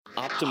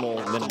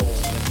optimal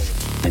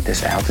minimalism. At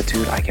this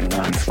altitude, I can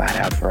run flat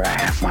out for a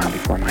half mile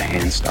before my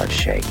hands start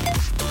shaking.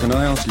 Can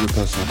I ask you a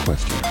personal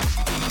question?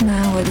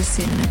 Now would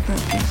seem an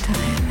appropriate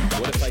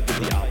time. What if I did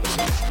the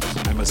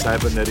opposite? I'm a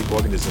cybernetic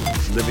organism,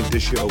 living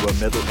tissue over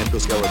metal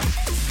endoskeleton.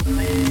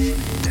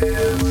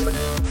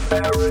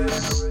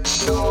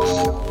 Ferriss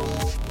Show.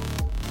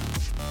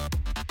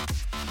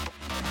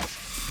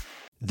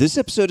 This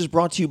episode is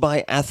brought to you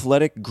by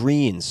Athletic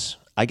Greens.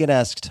 I get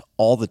asked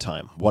all the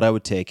time what I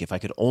would take if I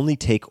could only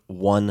take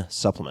one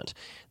supplement.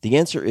 The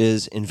answer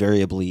is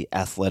invariably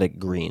Athletic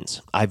Greens.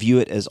 I view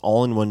it as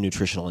all-in-one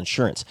nutritional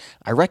insurance.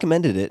 I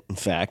recommended it, in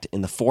fact,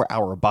 in the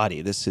 4-Hour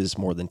Body. This is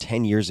more than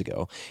 10 years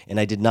ago, and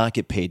I did not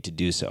get paid to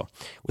do so.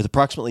 With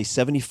approximately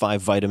 75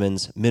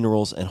 vitamins,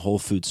 minerals, and whole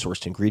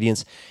food-sourced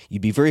ingredients,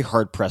 you'd be very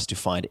hard-pressed to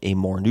find a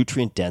more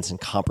nutrient-dense and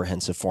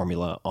comprehensive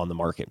formula on the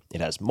market. It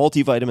has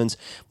multivitamins,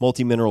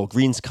 multi-mineral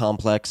greens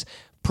complex,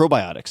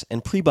 probiotics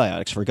and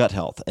prebiotics for gut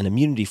health, an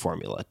immunity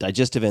formula,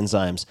 digestive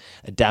enzymes,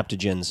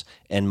 adaptogens,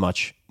 and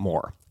much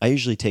more. I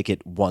usually take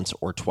it once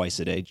or twice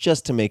a day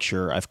just to make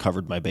sure I've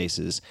covered my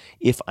bases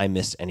if I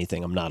missed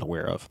anything I'm not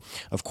aware of.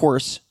 Of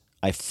course,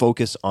 I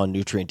focus on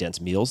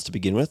nutrient-dense meals to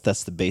begin with.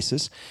 That's the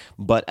basis.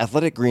 But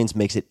Athletic Greens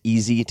makes it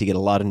easy to get a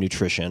lot of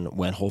nutrition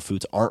when whole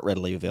foods aren't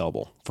readily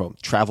available. From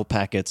travel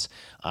packets,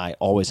 I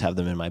always have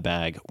them in my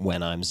bag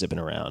when I'm zipping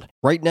around.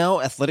 Right now,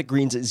 Athletic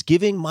Greens is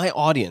giving my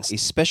audience a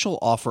special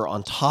offer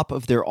on top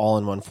of their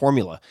all-in-one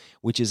formula,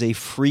 which is a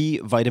free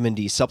vitamin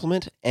D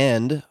supplement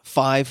and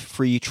 5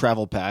 free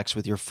travel packs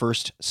with your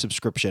first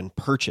subscription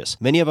purchase.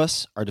 Many of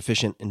us are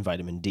deficient in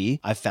vitamin D.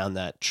 I've found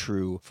that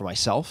true for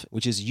myself,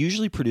 which is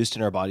usually produced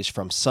in our bodies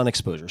from sun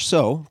exposure.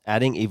 So,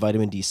 adding a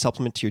vitamin D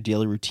supplement to your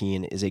daily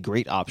routine is a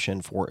great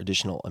option for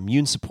additional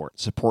immune support.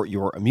 Support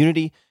your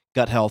immunity,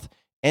 gut health,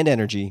 and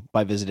energy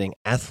by visiting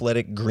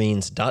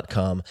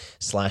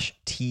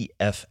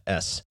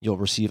athleticgreens.com/TFS. You'll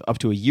receive up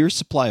to a year's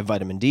supply of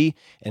vitamin D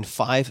and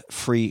 5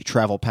 free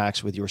travel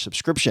packs with your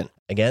subscription.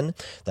 Again,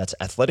 that's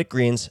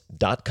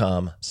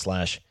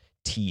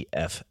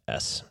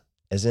athleticgreens.com/TFS,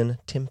 as in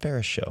Tim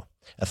Ferriss Show.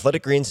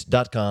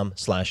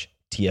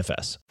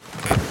 athleticgreens.com/TFS.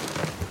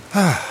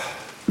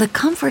 The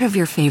comfort of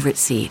your favorite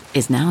seat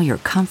is now your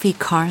comfy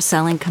car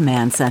selling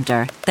command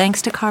center,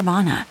 thanks to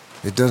Carvana.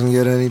 It doesn't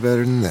get any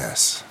better than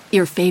this.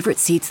 Your favorite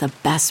seat's the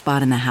best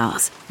spot in the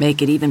house.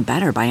 Make it even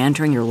better by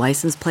entering your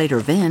license plate or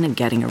VIN and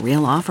getting a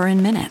real offer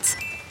in minutes.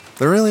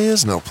 There really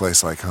is no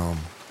place like home.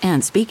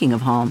 And speaking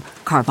of home,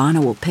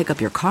 Carvana will pick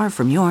up your car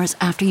from yours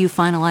after you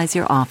finalize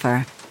your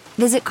offer.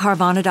 Visit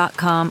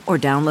Carvana.com or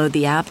download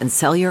the app and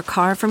sell your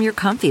car from your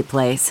comfy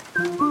place.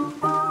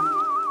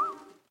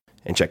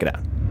 And check it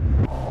out.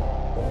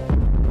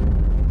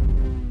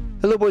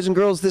 Hello, boys and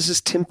girls. This is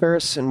Tim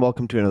Ferriss, and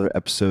welcome to another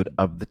episode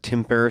of The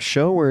Tim Ferriss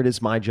Show, where it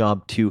is my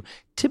job to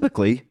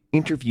typically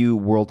interview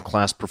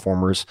world-class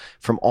performers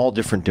from all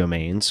different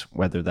domains,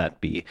 whether that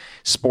be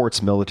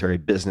sports, military,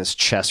 business,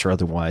 chess, or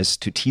otherwise,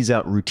 to tease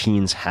out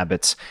routines,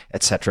 habits,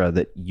 etc.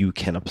 that you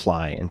can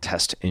apply and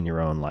test in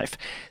your own life.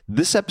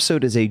 This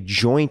episode is a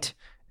joint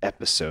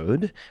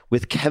episode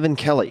with Kevin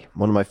Kelly,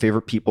 one of my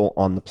favorite people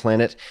on the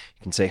planet.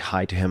 You can say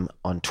hi to him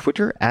on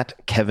Twitter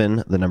at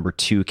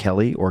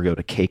Kevin2Kelly, or go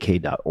to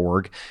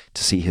kk.org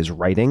to see his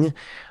writing.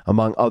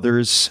 Among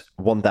others,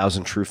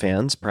 1,000 True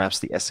Fans, perhaps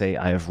the essay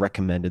I have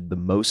recommended the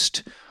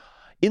most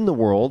in the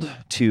world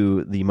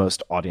to the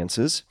most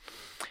audiences.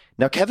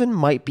 Now, Kevin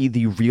might be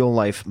the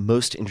real-life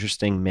most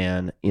interesting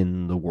man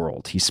in the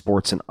world. He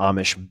sports an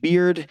Amish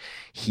beard.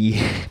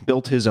 He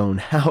built his own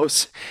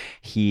house.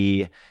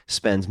 He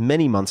spends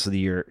many months of the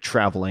year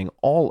traveling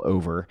all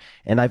over,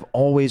 and I've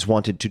always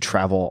wanted to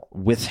travel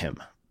with him.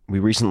 We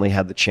recently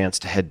had the chance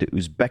to head to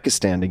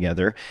Uzbekistan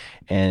together,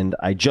 and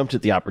I jumped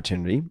at the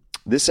opportunity.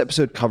 This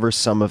episode covers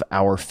some of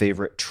our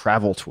favorite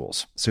travel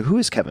tools. So who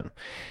is Kevin?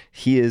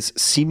 He is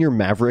senior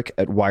maverick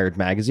at Wired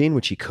Magazine,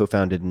 which he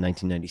co-founded in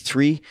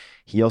 1993.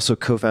 He also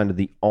co-founded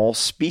the All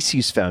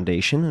Species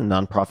Foundation, a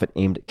nonprofit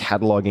aimed at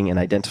cataloging and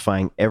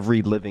identifying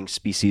every living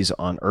species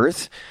on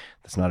Earth.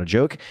 That's not a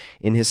joke.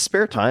 In his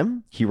spare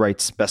time, he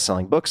writes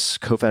best-selling books,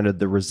 co-founded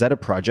the Rosetta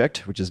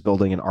Project, which is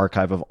building an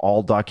archive of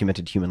all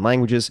documented human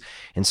languages,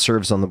 and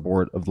serves on the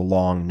board of the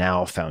Long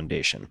Now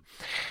Foundation.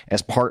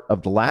 As part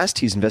of the last,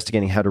 he's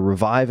investigating how to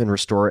revive and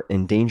restore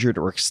endangered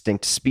or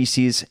extinct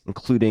species,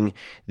 including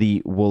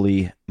the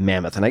woolly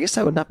mammoth. And I guess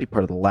that would not be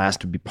part of the last,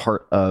 it would be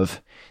part of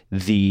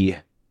the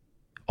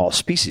All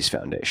Species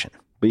Foundation.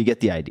 But you get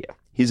the idea.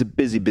 He's a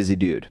busy, busy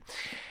dude.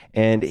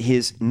 And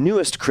his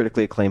newest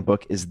critically acclaimed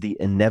book is The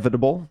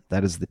Inevitable.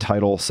 That is the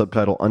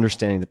subtitle,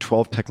 Understanding the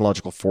 12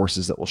 Technological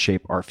Forces That Will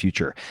Shape Our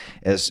Future.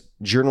 As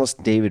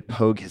journalist David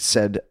Pogue has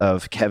said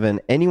of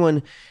Kevin,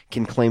 anyone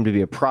can claim to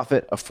be a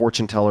prophet, a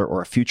fortune teller,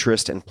 or a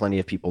futurist, and plenty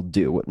of people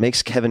do. What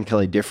makes Kevin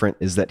Kelly different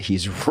is that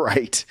he's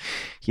right.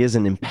 He has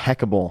an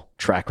impeccable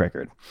track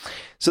record.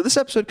 So this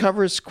episode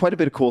covers quite a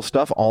bit of cool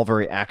stuff, all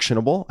very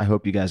actionable. I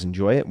hope you guys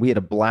enjoy it. We had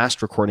a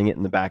blast recording it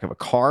in the back of a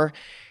car.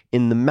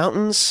 in the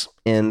mountains,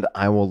 and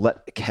I will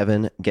let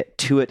Kevin get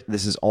to it.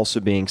 This is also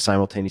being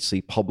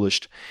simultaneously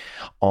published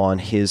on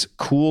his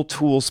Cool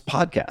Tools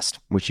podcast,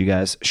 which you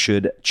guys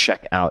should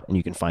check out, and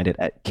you can find it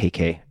at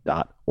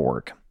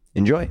kk.org.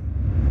 Enjoy.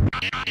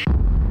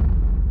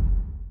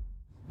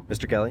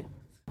 Mr. Kelly.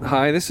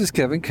 Hi, this is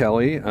Kevin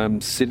Kelly.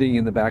 I'm sitting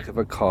in the back of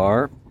a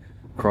car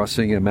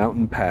crossing a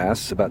mountain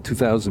pass about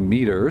 2,000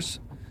 meters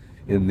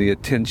in the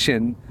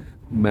Tianshan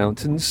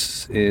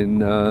Mountains in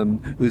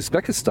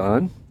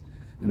Uzbekistan.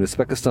 And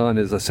Uzbekistan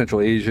is a Central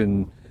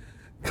Asian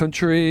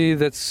country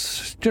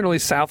that's generally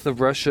south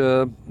of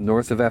Russia,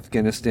 north of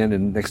Afghanistan,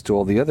 and next to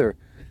all the other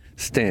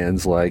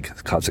stands like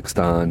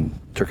Kazakhstan,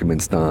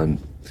 Turkmenistan,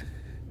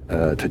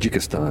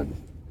 Tajikistan.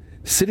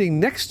 Sitting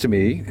next to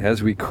me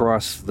as we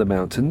cross the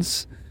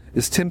mountains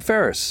is Tim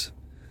Ferriss,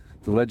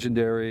 the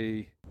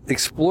legendary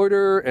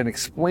exploiter and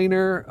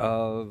explainer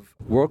of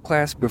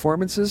world-class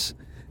performances.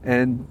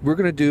 And we're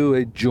going to do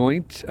a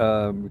joint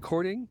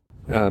recording.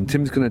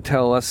 Tim's going to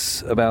tell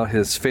us about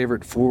his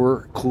favorite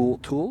 4 cool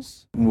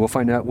tools, and we'll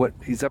find out what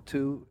he's up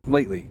to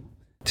lately.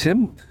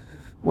 Tim,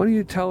 why don't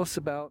you tell us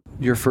about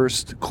your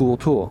first cool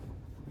tool?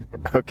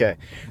 Okay,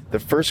 the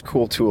first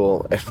cool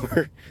tool, and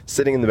we're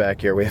sitting in the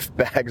back here. We have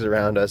bags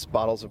around us,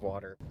 bottles of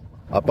water,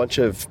 a bunch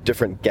of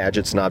different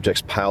gadgets and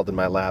objects piled in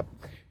my lap.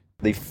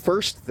 The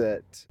first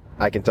that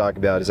I can talk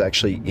about is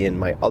actually in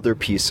my other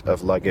piece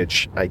of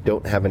luggage. I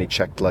don't have any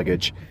checked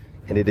luggage,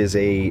 and it is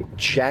a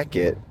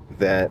jacket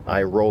that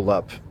I roll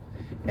up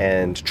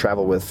and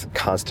travel with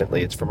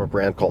constantly. It's from a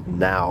brand called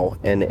Now,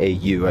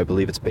 N-A-U. I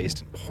believe it's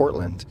based in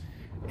Portland.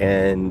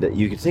 And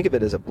you can think of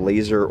it as a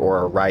blazer or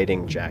a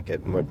riding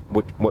jacket. And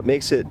what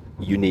makes it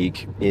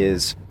unique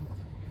is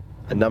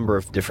a number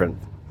of different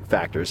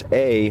factors.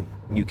 A,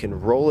 you can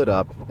roll it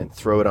up and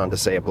throw it onto,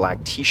 say, a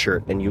black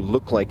t-shirt, and you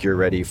look like you're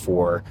ready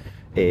for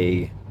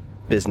a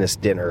business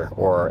dinner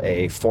or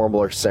a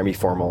formal or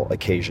semi-formal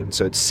occasion.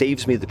 So it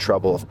saves me the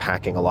trouble of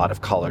packing a lot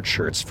of collared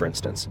shirts, for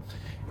instance.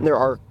 And there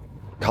are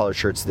collared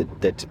shirts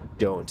that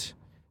don't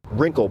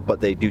wrinkle, but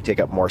they do take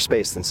up more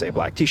space than, say, a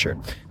black t-shirt.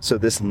 So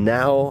this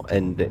Now,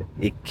 and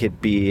it could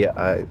be,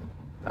 I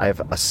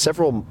have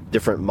several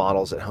different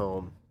models at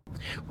home,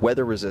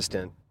 weather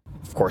resistant.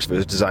 Of course, if it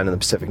was designed in the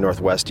Pacific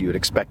Northwest, you would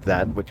expect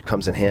that, which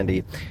comes in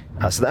handy.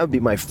 So that would be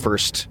my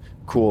first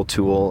cool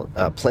tool.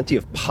 Plenty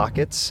of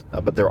pockets,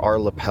 but there are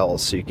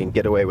lapels, so you can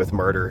get away with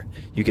murder.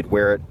 You could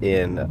wear it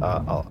in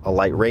a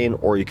light rain,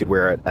 or you could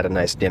wear it at a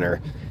nice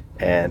dinner,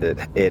 and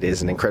it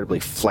is an incredibly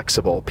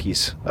flexible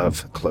piece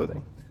of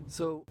clothing.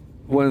 So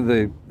one of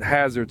the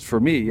hazards for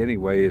me,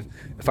 anyway,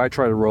 if I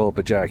try to roll up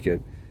a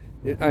jacket,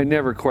 I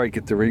never quite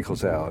get the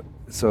wrinkles out.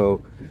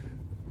 So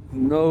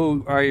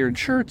no iron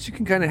shirts, you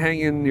can kind of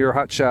hang in your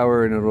hot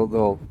shower and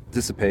they'll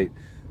dissipate.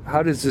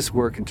 How does this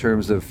work in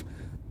terms of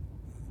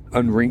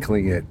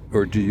unwrinkling it,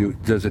 or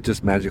does it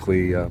just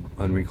magically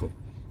unwrinkle?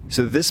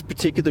 So this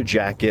particular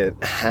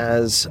jacket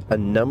has a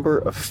number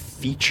of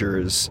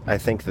features, I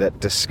think,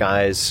 that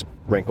disguise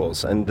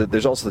wrinkles. And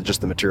there's also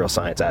just the material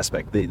science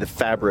aspect. The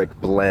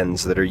fabric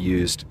blends that are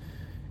used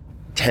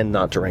tend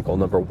not to wrinkle,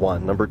 number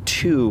one. Number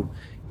two,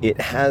 it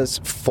has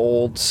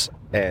folds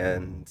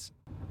and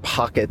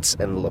pockets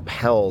and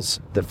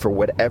lapels that, for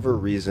whatever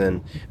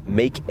reason,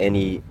 make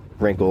any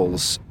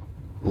wrinkles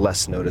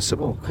less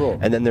noticeable. Oh, cool.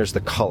 And then there's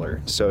the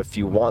color. So if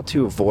you want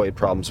to avoid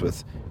problems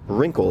with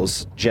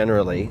wrinkles,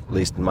 generally, at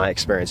least in my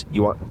experience,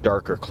 you want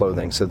darker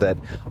clothing so that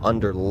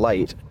under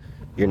light,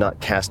 you're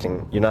not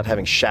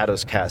having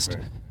shadows cast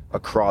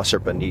across or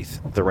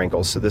beneath the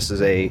wrinkles. So this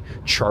is a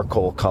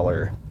charcoal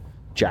color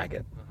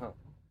jacket. Uh-huh.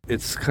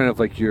 It's kind of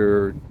like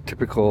your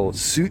typical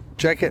suit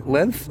jacket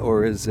length,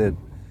 or is it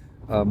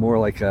more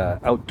like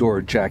a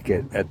outdoor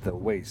jacket at the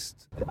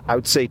waist? I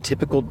would say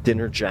typical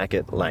dinner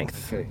jacket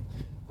length. Okay.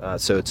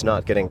 So it's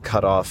not getting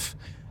cut off,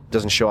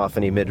 doesn't show off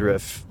any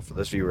midriff. For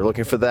those of you who are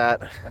looking for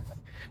that,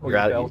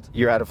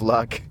 you're out of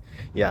luck.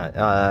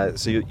 Yeah,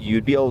 so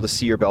you'd be able to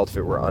see your belt if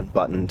it were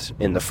unbuttoned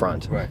in the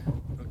front. Right.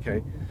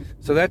 Okay.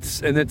 So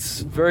it's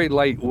very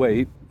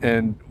lightweight.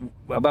 And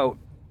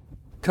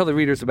tell the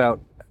readers about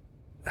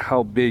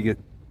how big it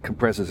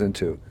compresses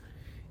into.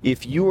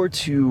 If you were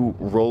to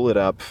roll it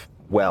up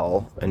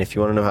well, and if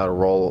you want to know how to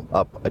roll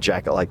up a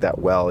jacket like that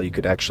well, you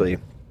could actually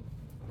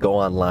go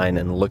online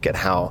and look at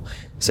how,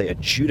 say, a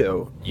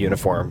judo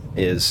uniform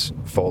is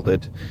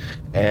folded.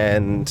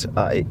 And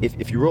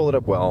if you roll it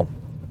up well,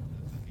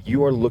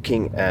 you are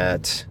looking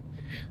at,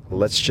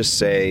 let's just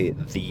say,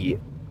 the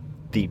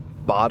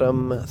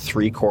bottom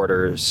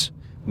 3/4,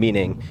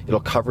 meaning it'll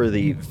cover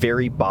the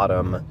very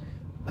bottom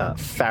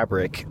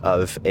fabric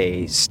of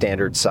a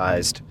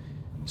standard-sized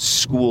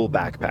school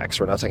backpack.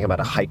 So we're not talking about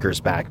a hiker's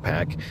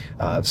backpack.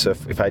 So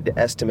if I had to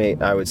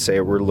estimate, I would say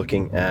we're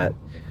looking at,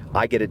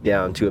 I get it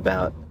down to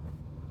about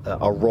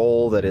a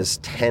roll that is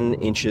 10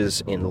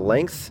 inches in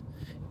length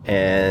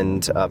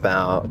and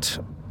about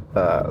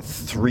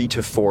 3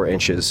 to 4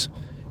 inches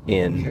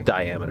in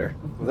diameter.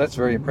 Well, that's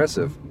very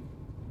impressive.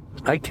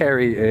 I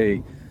carry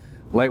a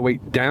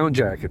lightweight down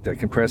jacket that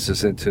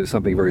compresses into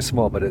something very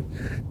small, but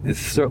it's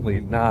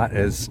certainly not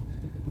as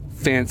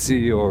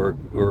fancy or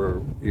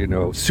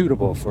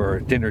suitable for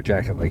a dinner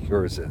jacket like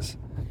yours is.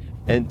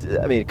 And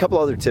I mean, a couple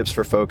other tips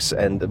for folks,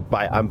 and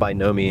I'm by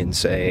no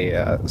means a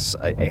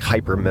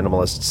hyper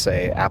minimalist,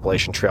 say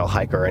Appalachian Trail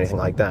hiker or anything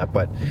like that,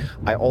 but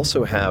I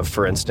also have,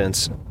 for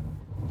instance,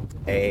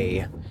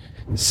 a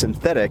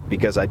synthetic,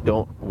 because I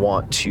don't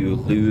want to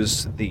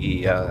lose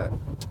the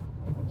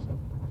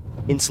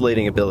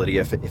insulating ability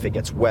if it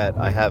gets wet.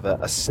 I have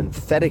a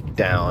synthetic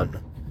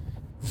down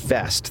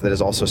vest that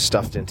is also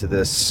stuffed into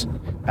this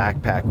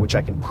backpack, which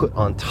I can put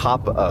on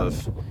top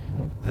of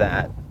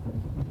that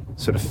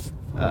sort of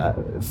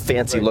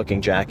fancy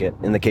looking jacket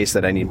in the case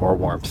that I need more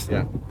warmth.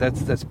 Yeah,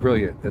 that's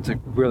brilliant. That's a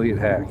brilliant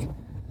hack.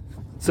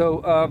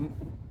 So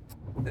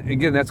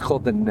again, that's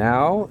called the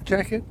Now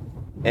jacket?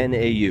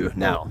 NAU,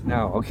 Now.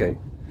 Now, okay.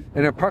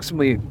 And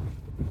approximately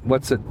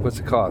what's it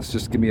cost?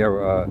 Just give me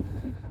a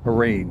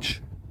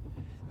range.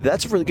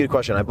 That's a really good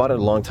question. I bought it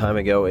a long time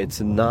ago.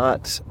 It's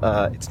not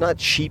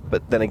cheap,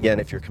 but then again,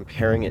 if you're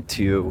comparing it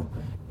to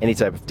any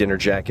type of dinner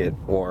jacket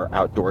or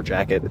outdoor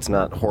jacket, it's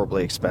not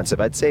horribly expensive.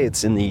 I'd say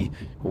it's in the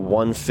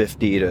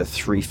 $150 to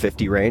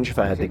 $350 range, if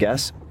I had to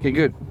guess. Okay,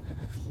 good.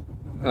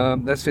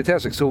 That's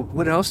fantastic. So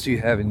what else do you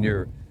have in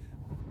your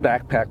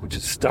backpack, which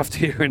is stuffed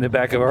here in the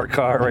back of our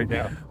car right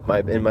now?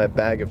 In my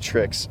bag of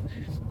tricks,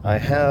 I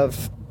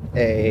have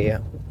a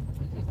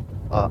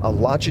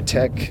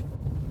Logitech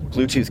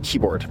Bluetooth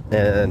keyboard,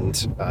 and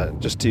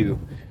just to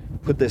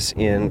put this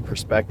in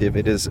perspective,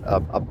 it is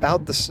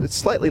about this. It's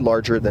slightly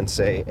larger than,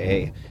 say,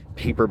 a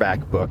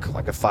paperback book,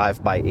 like a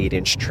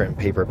 5x8 trim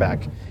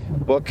paperback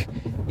book.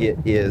 It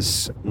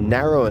is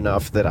narrow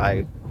enough that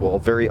I will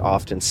very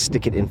often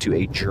stick it into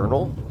a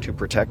journal to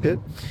protect it,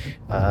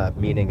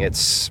 meaning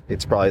it's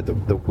probably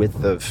the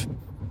width of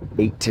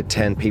 8 to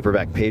 10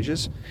 paperback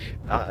pages,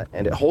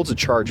 and it holds a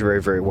charge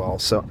very, very well.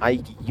 So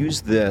I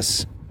use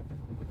this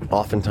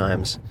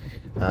oftentimes.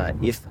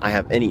 If I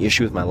have any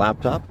issue with my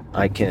laptop,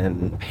 I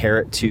can pair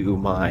it to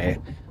my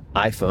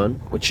iPhone,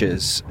 which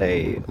is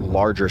a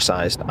larger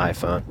sized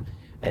iPhone,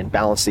 and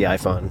balance the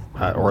iPhone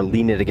or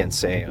lean it against,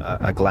 say,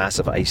 a glass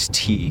of iced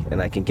tea,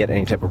 and I can get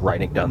any type of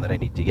writing done that I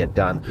need to get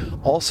done.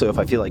 Also, if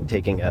I feel like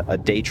taking a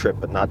day trip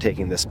but not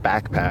taking this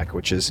backpack,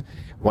 which is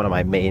one of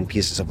my main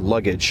pieces of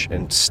luggage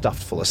and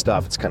stuffed full of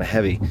stuff, it's kind of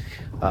heavy,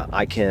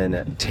 I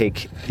can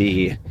take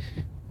the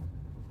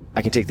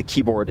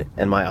keyboard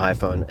and my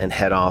iPhone and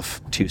head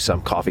off to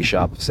some coffee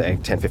shop, say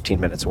 10-15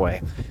 minutes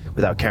away,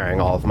 without carrying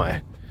all of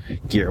my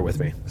gear with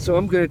me. So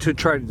I'm going to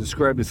try to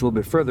describe this a little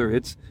bit further.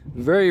 It's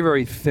very,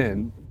 very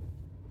thin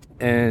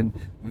and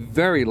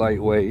very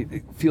lightweight.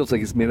 It feels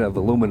like it's made out of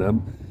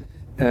aluminum,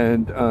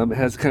 and it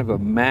has kind of a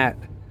matte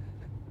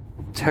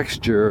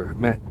texture,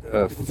 matte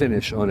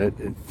finish on it.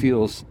 It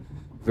feels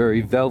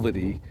very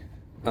velvety,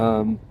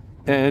 and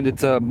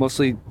it's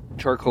mostly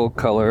charcoal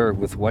color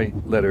with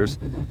white letters.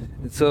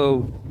 And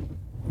so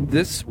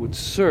this would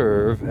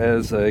serve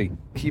as a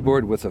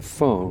keyboard with a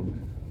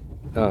phone,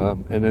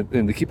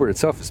 and the keyboard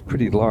itself is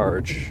pretty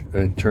large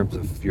in terms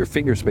of your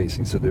finger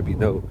spacing, so there'd be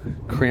no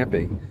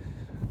cramping.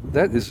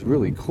 That is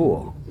really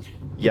cool.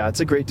 Yeah, it's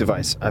a great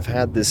device. I've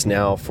had this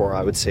now for,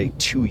 I would say,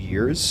 2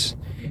 years,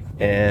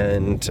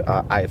 and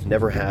I've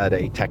never had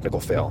a technical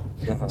fail.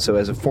 Uh-huh. So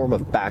as a form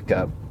of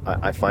backup,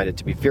 I find it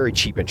to be very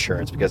cheap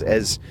insurance, because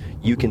as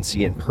you can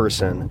see in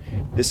person,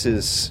 this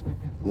is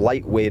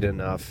lightweight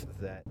enough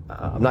that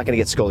I'm not going to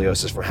get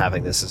scoliosis from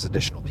having this as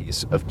additional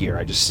piece of gear.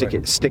 I just stick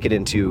it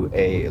into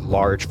a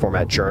large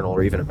format journal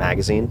or even a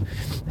magazine,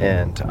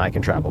 and I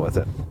can travel with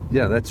it.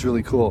 Yeah, that's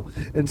really cool.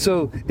 And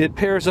so it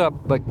pairs up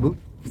like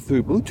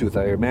through Bluetooth,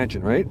 I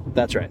imagine, right?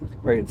 That's right.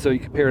 Right, and so you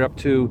can pair it up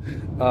to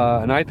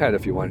an iPad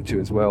if you wanted to,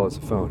 as well as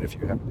a phone if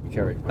you happen to be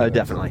carrying.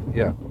 Definitely.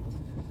 Yeah.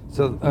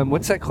 So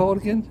what's that called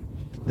again?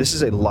 This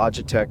is a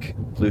Logitech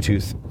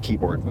Bluetooth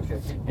keyboard.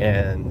 Okay.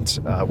 And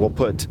we'll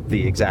put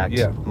the exact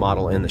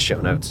model in the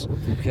show notes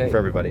for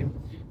everybody.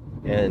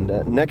 And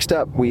next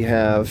up we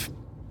have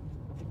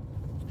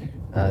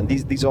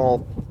these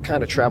all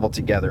kind of travel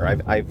together.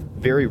 I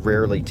very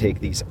rarely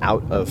take these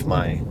out of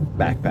my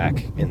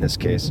backpack in this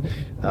case.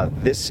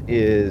 This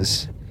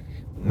is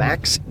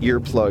Max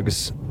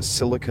Earplugs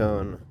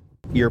silicone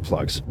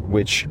earplugs,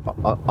 which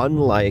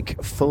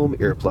unlike foam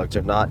earplugs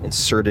are not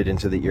inserted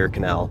into the ear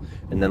canal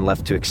and then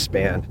left to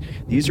expand.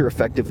 These are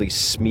effectively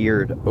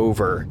smeared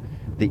over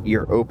the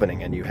ear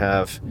opening, and you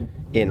have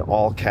in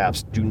all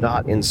caps, do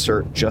not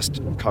insert,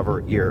 just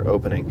cover ear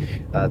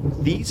opening.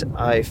 These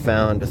I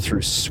found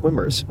through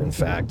swimmers, in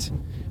fact,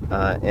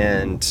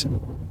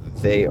 and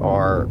they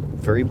are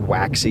very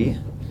waxy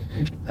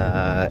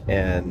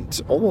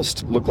and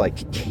almost look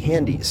like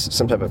candies,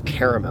 some type of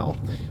caramel,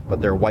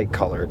 but they're white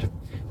colored.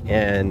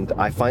 And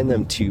I find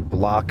them to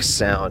block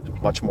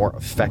sound much more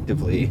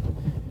effectively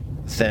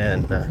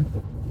than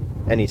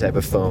any type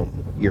of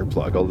foam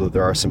earplug, although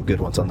there are some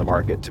good ones on the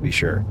market, to be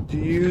sure. Do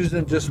you use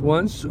them just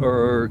once,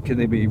 or can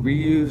they be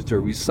reused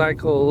or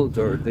recycled,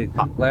 or they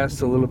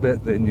last a little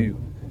bit, then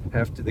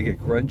they get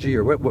grungy,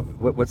 or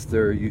what's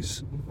their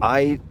use?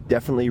 I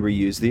definitely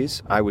reuse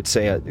these. I would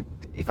say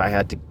if I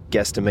had to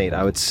guesstimate,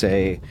 I would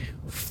say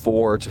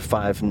 4 to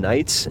 5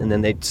 nights, and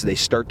then they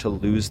start to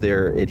lose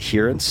their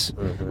adherence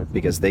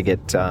because they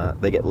get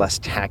less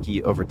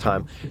tacky over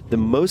time. The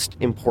most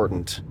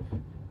important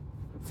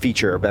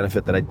feature or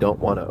benefit that I don't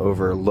want to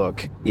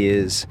overlook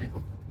is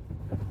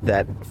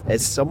that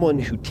as someone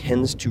who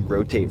tends to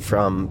rotate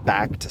from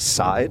back to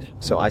side,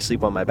 so I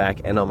sleep on my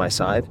back and on my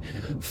side,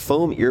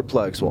 foam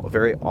earplugs will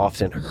very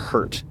often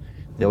hurt.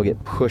 They'll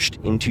get pushed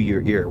into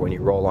your ear when you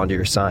roll onto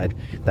your side.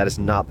 That is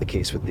not the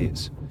case with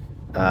these.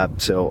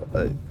 So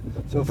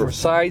for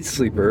side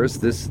sleepers,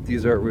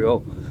 these are a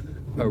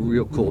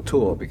real cool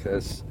tool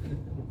because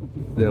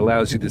it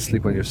allows you to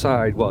sleep on your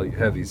side while you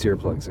have these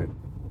earplugs in.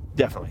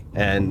 Definitely.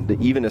 And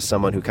even as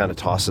someone who kind of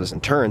tosses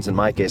and turns, in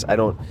my case, I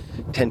don't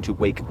tend to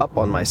wake up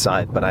on my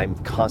side, but I'm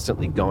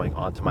constantly going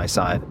onto my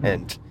side,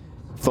 and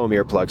foam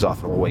earplugs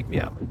often will wake me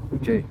up.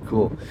 Okay,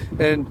 cool.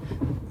 And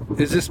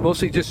is this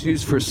mostly just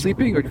used for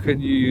sleeping, or can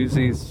you use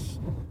these,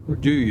 or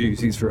do you use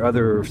these for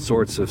other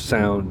sorts of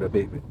sound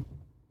abatement?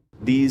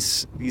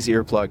 These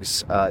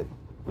earplugs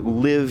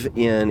live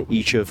in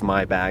each of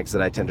my bags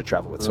that I tend to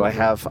travel with. So I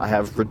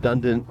have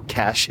redundant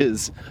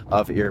caches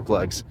of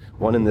earplugs,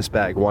 one in this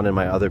bag, one in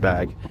my other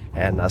bag,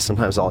 and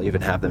sometimes I'll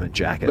even have them in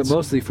jackets. But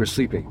mostly for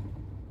sleeping?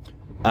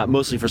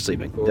 Mostly for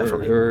sleeping,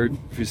 definitely. Or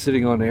if you're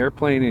sitting on an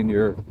airplane and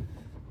you're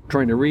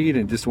trying to read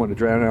and just want to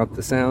drown out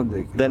the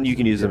sound, then you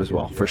can use them as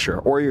well, for sure.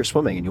 Or you're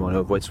swimming and you want to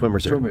avoid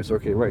swimmers.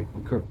 Okay, right.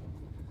 Cool.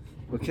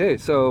 Okay,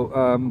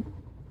 so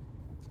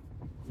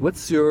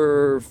what's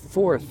your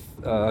fourth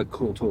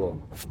cool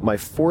tool? My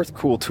fourth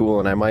cool tool,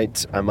 and I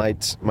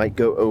might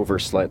go over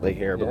slightly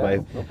here,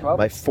 but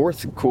my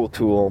fourth cool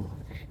tool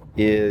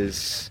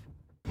is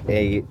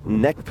a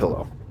neck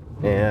pillow.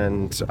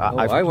 And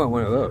I want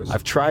one of those.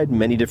 I've tried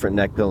many different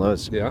neck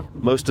pillows. Yeah.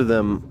 Most of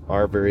them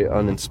are very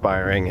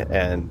uninspiring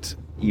and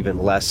even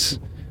less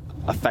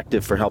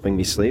effective for helping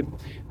me sleep.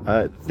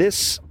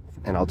 This,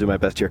 and I'll do my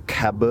best here,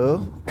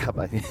 Cabeau,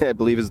 I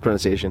believe is the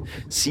pronunciation,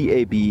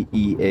 Cabeau,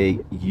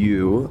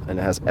 and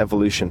it has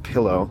Evolution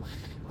Pillow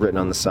written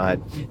on the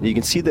side. And you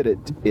can see that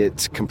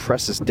it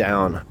compresses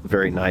down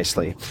very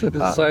nicely.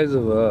 The size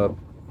of a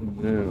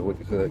what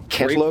do you call it?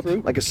 Cantaloupe,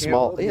 Grapefruit? like a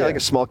small, like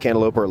a small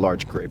cantaloupe or a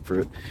large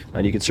grapefruit,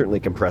 and you can certainly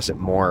compress it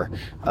more.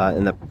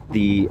 And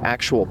the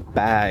actual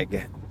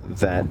bag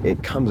that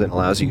it comes in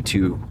allows you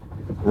to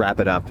wrap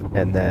it up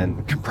and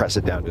then compress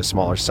it down to a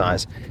smaller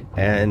size.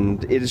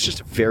 And it is just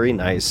a very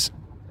nice,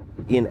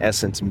 in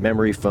essence,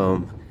 memory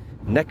foam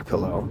neck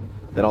pillow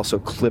that also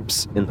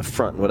clips in the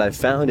front. And what I've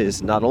found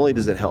is not only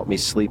does it help me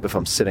sleep if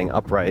I'm sitting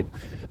upright,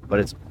 but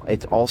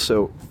it's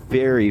also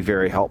very,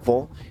 very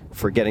helpful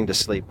for getting to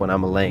sleep when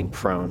I'm laying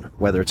prone,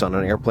 whether it's on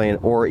an airplane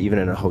or even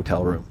in a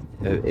hotel room,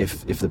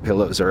 if the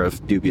pillows are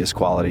of dubious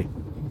quality.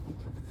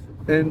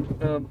 And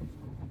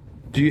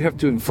do you have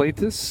to inflate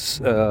this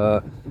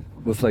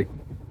with like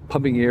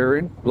pumping air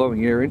in,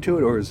 blowing air into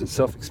it, or is it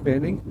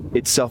self-expanding?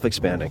 It's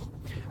self-expanding.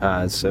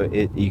 So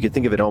you could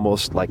think of it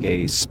almost like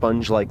a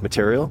sponge-like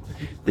material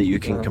that you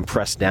can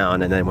compress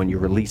down, and then when you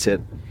release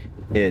it,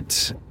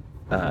 it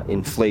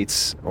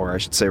inflates, or I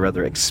should say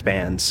rather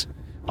expands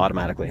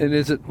automatically. And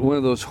is it one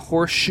of those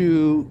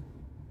horseshoe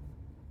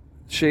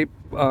shape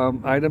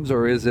items,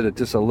 or is it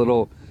just a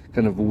little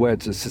kind of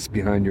wedge that sits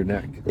behind your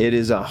neck? It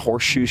is a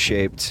horseshoe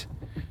shaped.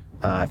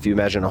 If you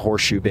imagine a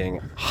horseshoe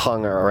being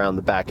hung around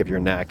the back of your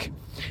neck,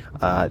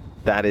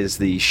 that is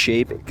the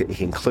shape. It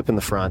can clip in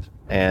the front,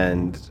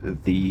 and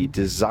the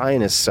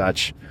design is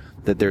such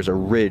that there's a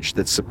ridge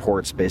that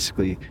supports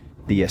basically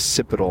the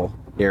occipital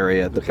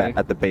area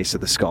at the base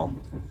of the skull.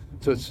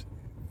 So it's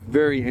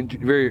very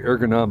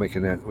ergonomic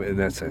in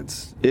that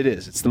sense. It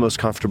is. It's the most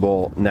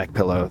comfortable neck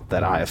pillow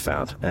that I have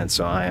found, and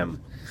so I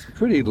am. It's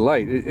pretty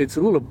light. It's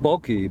a little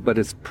bulky, but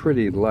it's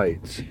pretty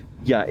light.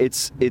 Yeah,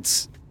 it's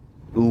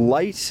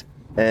light,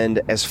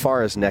 and as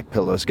far as neck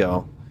pillows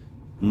go,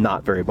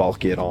 not very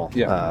bulky at all.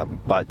 Yeah.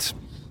 But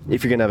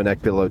if you're going to have a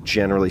neck pillow,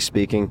 generally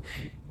speaking,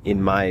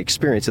 in my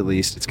experience at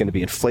least, it's going to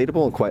be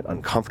inflatable and quite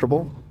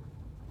uncomfortable,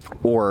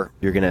 or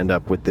you're going to end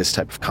up with this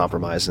type of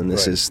compromise, and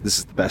this is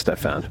the best I've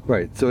found.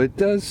 Right. So it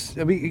does.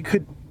 I mean, it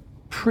could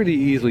pretty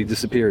easily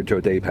disappear into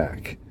a day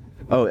pack.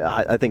 Oh,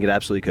 I think it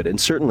absolutely could. And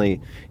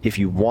certainly, if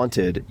you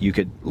wanted, you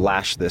could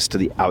lash this to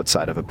the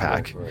outside of a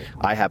pack. Right.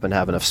 I happen to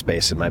have enough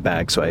space in my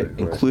bag, so I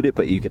include it,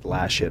 but you could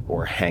lash it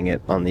or hang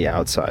it on the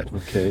outside.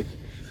 Okay.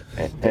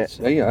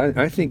 Yeah,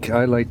 I think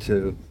I like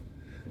to.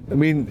 I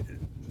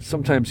mean,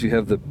 sometimes you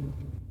have the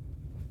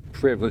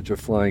privilege of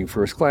flying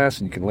first class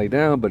and you can lay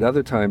down, but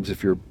other times,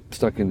 if you're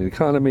stuck in the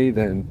economy,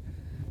 then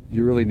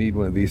you really need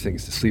one of these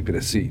things to sleep in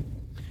a seat.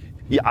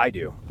 Yeah, I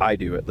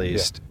do at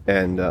least. Yeah.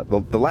 And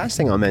the last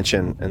thing I'll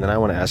mention, and then I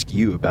want to ask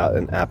you about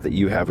an app that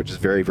you have, which is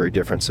very, very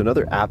different. So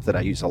another app that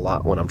I use a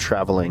lot when I'm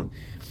traveling,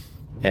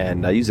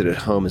 and I use it at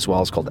home as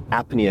well, is called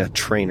Apnea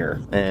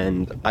Trainer.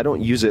 And I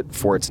don't use it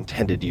for its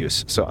intended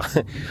use. So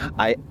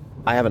I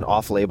have an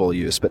off-label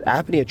use, but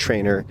Apnea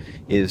Trainer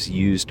is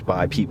used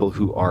by people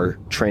who are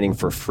training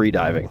for free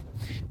diving.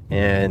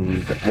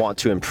 and want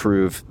to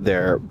improve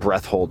their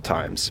breath hold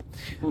times.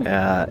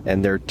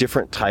 And there are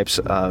different types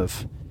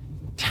of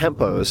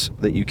tempos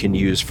that you can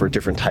use for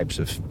different types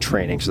of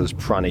training. So there's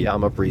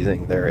pranayama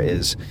breathing. There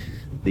is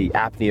the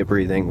apnea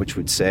breathing, which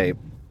would say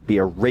be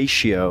a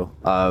ratio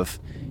of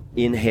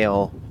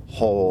inhale,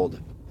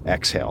 hold,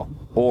 exhale,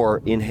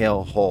 or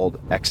inhale, hold,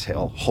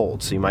 exhale,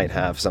 hold. So you might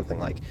have something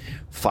like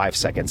 5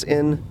 seconds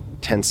in,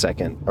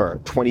 10-second or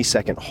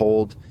 20-second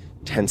hold,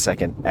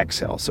 10-second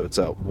exhale. So it's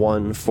a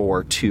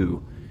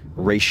 1-4-2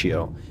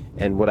 ratio.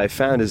 And what I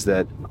found is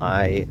that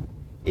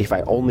if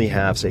I only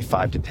have, say,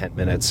 5 to 10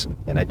 minutes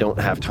and I don't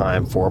have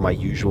time for my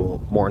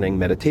usual morning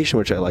meditation,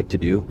 which I like to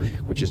do,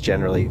 which is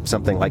generally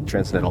something like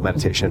transcendental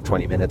meditation of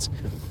 20 minutes,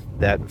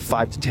 that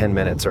 5 to 10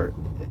 minutes or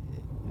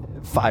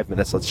 5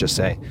 minutes, let's just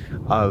say,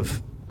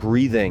 of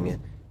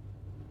breathing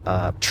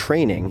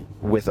training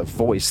with a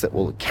voice that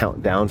will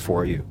count down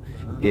for you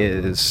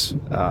is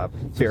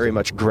very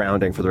much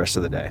grounding for the rest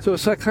of the day. So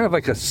it's kind of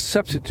like a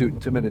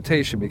substitute to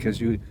meditation because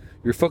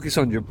you're focused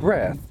on your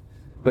breath,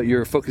 but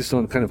you're focused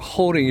on kind of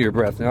holding your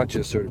breath, not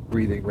just sort of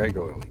breathing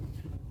regularly.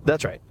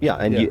 That's right. Yeah,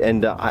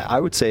 and I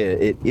would say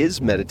it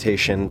is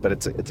meditation, but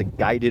it's a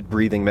guided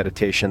breathing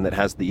meditation that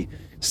has the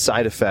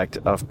side effect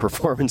of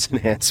performance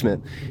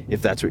enhancement,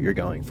 if that's what you're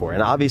going for.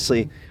 And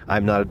obviously,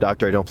 I'm not a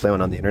doctor. I don't play one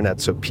on the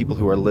internet. So people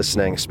who are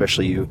listening,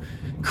 especially you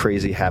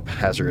crazy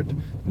haphazard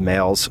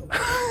males,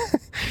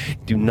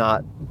 do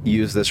not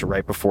use this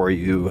right before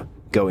you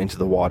go into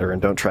the water,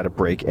 and don't try to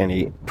break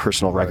any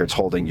personal records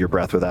holding your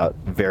breath without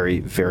very,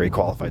 very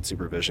qualified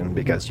supervision,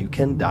 because you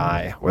can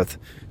die with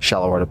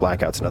shallow water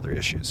blackouts and other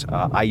issues.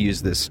 I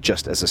use this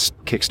just as a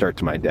kickstart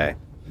to my day.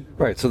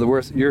 Right. So the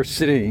worst, you're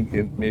sitting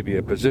in maybe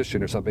a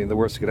position or something, the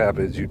worst that could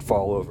happen is you'd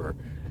fall over.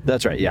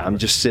 That's right. Yeah, I'm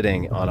just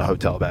sitting on a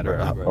hotel bed or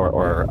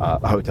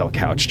a hotel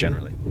couch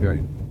generally.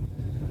 Right.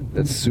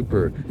 That's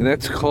super. And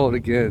that's called,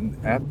 again,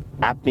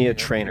 Apnea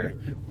Trainer.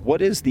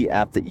 What is the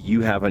app that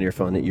you have on your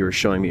phone that you were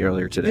showing me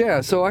earlier today?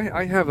 Yeah, so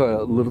I have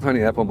a little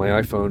tiny app on my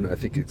iPhone. I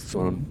think it's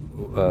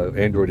on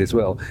Android as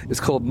well. It's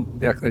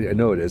called, I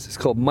know it is. It's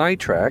called My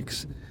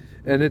Tracks.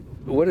 And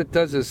what it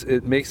does is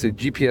it makes a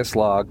GPS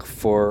log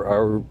for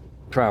our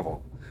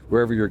travel,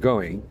 wherever you're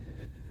going.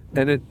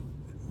 And the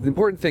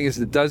important thing is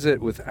it does it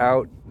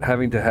without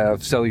having to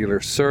have cellular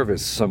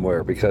service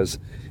somewhere, because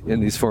in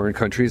these foreign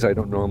countries, I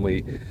don't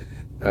normally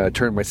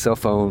turn my cell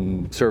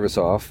phone service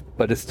off,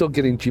 but it's still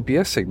getting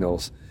GPS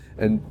signals.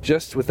 And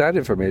just with that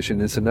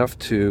information, it's enough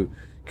to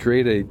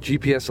create a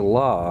GPS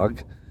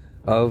log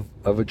of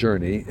a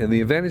journey. And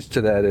the advantage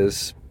to that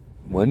is,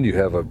 one, you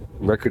have a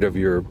record of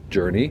your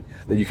journey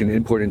that you can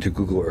import into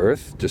Google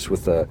Earth just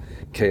with a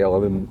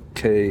KML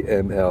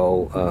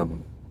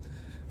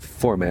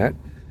format.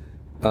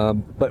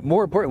 But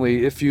more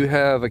importantly, if you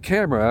have a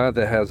camera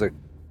that has a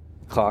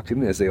clock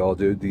in, as they all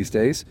do these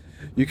days,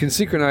 you can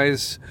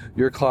synchronize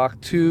your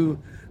clock to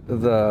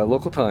the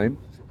local time,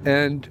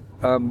 and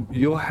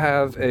you'll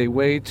have a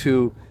way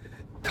to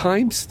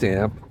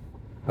timestamp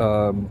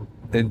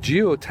and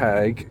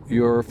geotag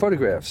your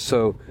photographs.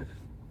 So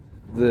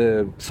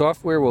the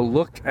software will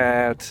look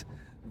at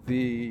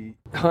the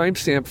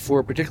timestamp for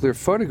a particular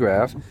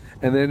photograph,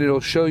 and then it'll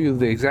show you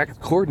the exact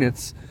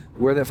coordinates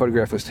where that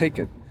photograph was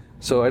taken.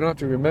 So I don't have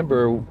to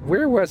remember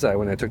where was I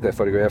when I took that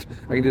photograph.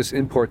 I can just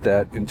import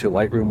that into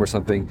Lightroom or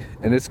something,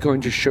 and it's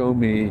going to show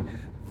me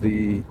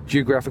the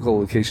geographical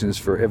locations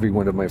for every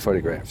one of my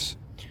photographs.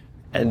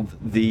 And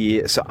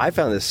so I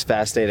found this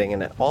fascinating,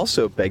 and it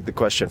also begged the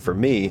question for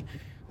me.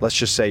 Let's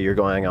just say you're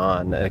going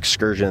on an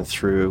excursion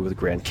through the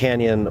Grand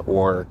Canyon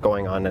or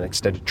going on an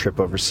extended trip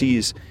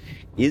overseas.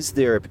 Is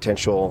there a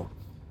potential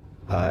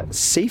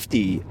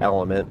safety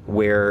element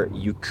where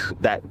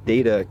that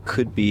data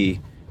could be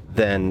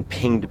then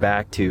pinged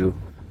back to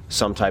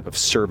some type of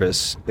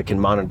service that can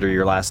monitor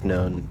your last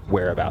known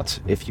whereabouts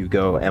if you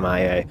go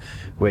MIA,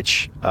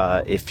 which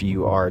if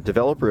you are a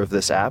developer of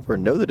this app or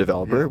know the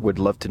developer, would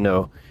love to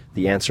know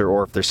the answer,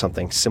 or if there's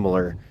something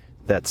similar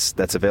that's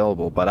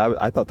available. But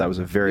I thought that was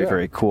a very,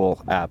 very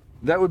cool app.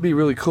 That would be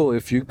really cool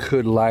if you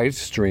could live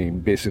stream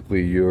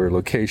basically your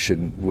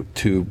location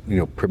to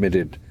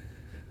permitted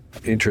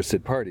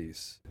interested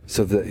parties.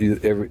 So that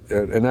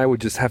and I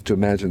would just have to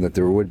imagine that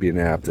there would be an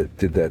app that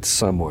did that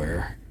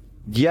somewhere.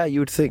 Yeah,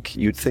 you'd think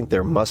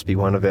there must be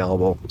one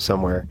available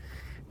somewhere.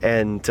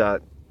 And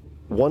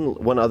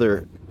one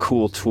other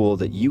cool tool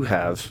that you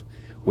have,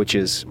 which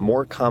is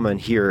more common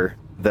here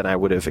than I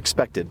would have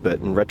expected, but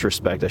in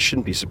retrospect, I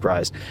shouldn't be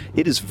surprised.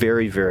 It is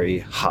very, very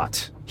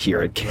hot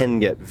here. It can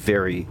get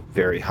very,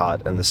 very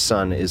hot, and the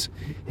sun is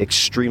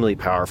extremely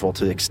powerful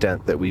to the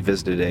extent that we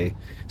visited a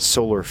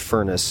solar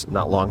furnace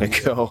not long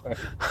ago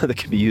that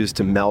can be used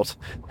to melt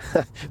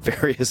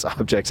various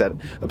objects at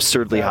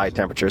absurdly high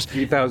temperatures.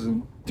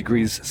 3,000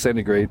 degrees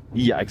centigrade.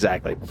 Yeah,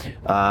 exactly.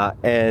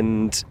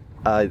 And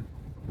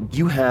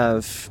you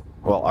have...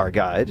 Well, our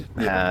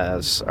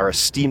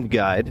esteemed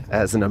guide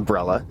has an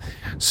umbrella.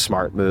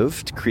 Smart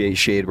move to create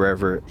shade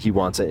wherever he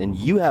wants it. And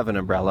you have an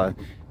umbrella,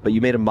 but you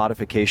made a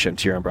modification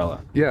to your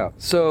umbrella. Yeah.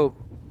 So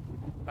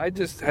I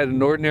just had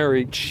an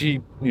ordinary,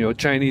 cheap,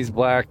 Chinese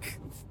black,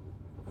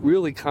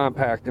 really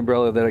compact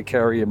umbrella that I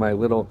carry in my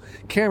little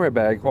camera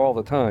bag all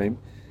the time.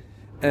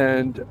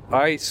 And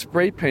I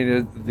spray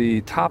painted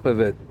the top of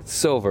it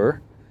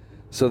silver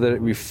so that it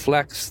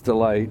reflects the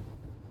light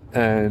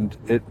and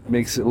it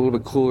makes it a little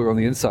bit cooler on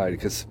the inside,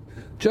 because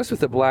just with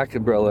the black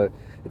umbrella,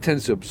 it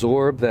tends to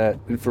absorb that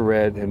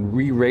infrared and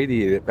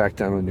re-radiate it back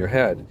down on your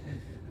head.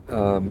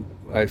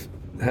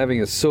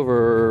 Having a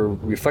silver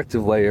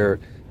reflective layer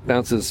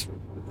bounces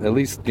at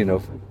least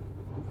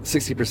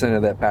 60%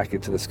 of that back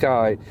into the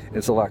sky. And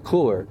it's a lot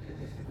cooler.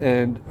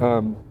 And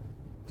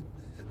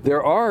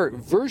there are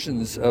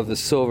versions of the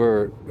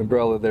silver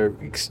umbrella that are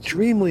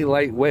extremely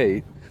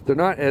lightweight. They're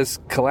not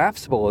as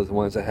collapsible as the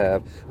ones I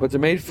have, but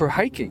they're made for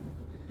hiking.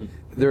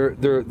 They're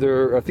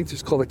I think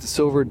it's called like the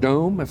Silver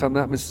Dome, if I'm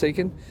not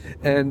mistaken,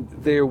 and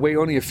they weigh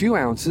only a few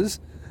ounces.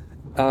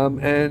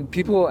 And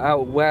people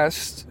out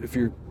west, if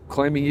you're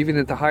climbing even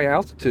at the high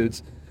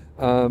altitudes,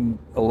 a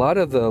lot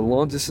of the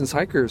long distance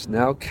hikers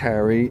now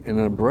carry an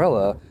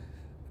umbrella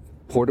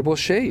portable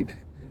shade,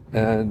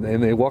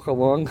 and they walk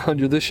along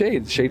under the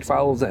shade. The shade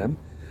follows them,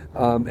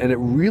 and it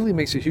really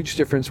makes a huge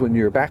difference when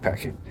you're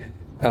backpacking,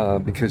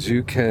 because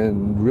you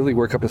can really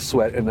work up a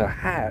sweat, and the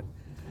hat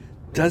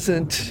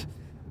doesn't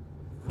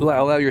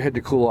allow your head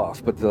to cool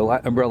off, but the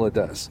umbrella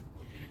does.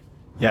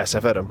 Yes,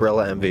 I've had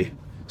umbrella envy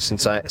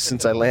since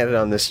I landed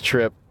on this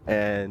trip.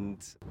 And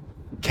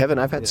Kevin,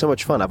 I've had so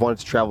much fun. I've wanted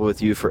to travel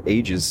with you for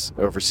ages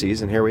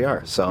overseas, and here we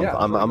are. So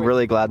I'm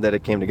really glad that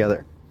it came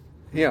together.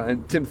 Yeah,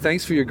 and Tim,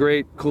 thanks for your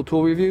great cool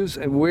tool reviews.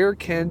 And where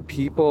can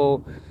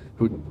people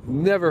who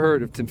never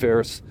heard of Tim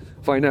Ferriss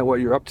find out what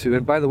you're up to?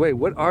 And by the way,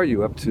 what are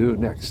you up to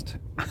next?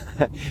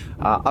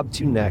 Up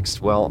to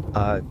next? Well,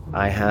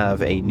 I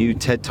have a new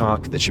TED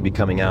Talk that should be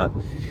coming out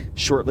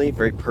shortly,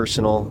 very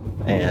personal,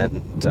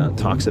 and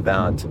talks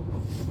about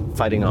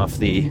fighting off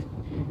the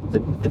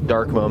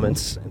dark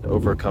moments and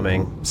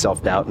overcoming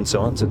self-doubt and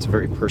so on. So it's a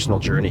very personal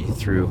journey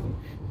through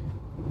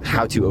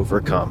how to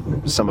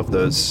overcome some of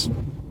those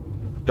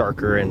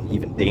darker and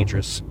even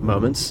dangerous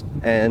moments.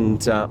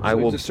 And I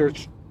will just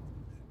search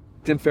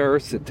Tim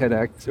Ferriss at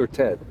TEDx or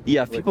TED.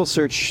 Yeah, if people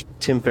search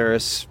Tim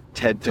Ferriss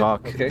TED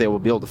Talk, they will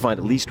be able to find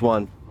at least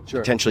one,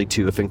 potentially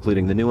two, if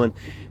including the new one.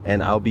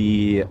 And I'll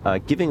be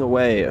giving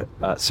away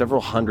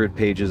several hundred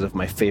pages of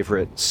my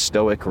favorite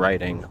Stoic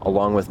writing,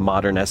 along with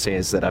modern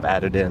essays that I've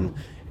added in,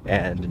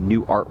 and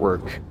new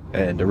artwork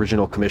and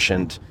original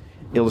commissioned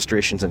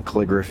illustrations and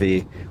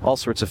calligraphy, all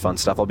sorts of fun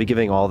stuff. I'll be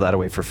giving all that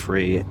away for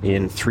free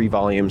in 3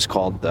 volumes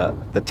called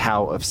the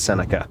Tao of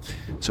Seneca.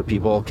 So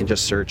people can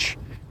just search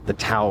the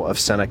Tao of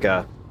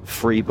Seneca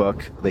free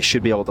book. They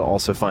should be able to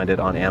also find it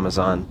on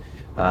Amazon.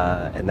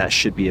 And that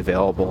should be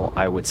available,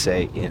 I would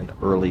say, in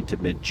early to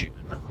mid-June.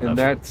 And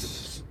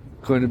that's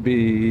going to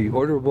be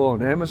orderable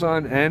on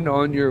Amazon and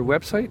on your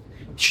website?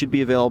 Should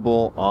be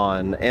available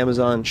on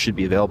Amazon, should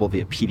be available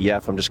via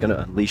PDF. I'm just going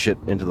to unleash it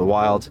into the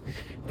wild.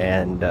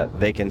 And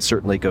they can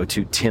certainly go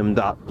to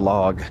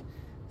tim.blog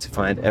to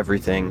find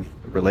everything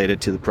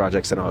related to the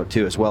projects that I'm up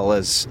to, as well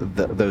as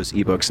those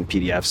ebooks and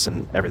PDFs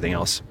and everything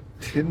else.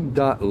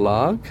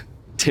 Tim.log?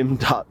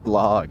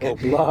 Tim.blog. Oh,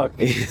 blog.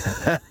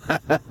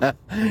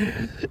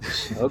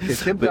 Okay,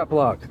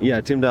 Tim.blog.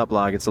 Yeah,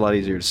 Tim.blog. It's a lot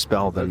easier to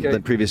spell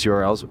than previous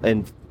URLs.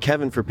 And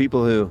Kevin, for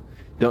people who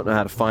don't know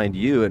how to find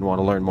you and want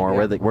to learn more,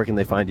 where can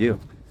they find you?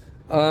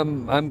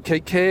 I'm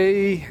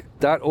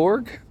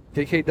kk.org,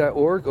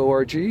 kk.org,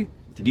 O-R-G.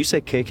 Did you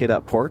say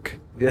kk.pork?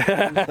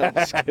 Yeah.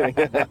 Just kidding.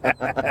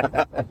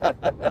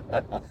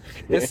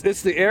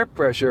 It's the air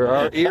pressure.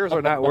 Our ears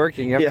are not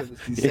working after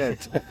this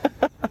descent.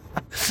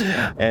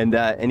 And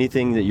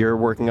anything that you're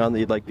working on that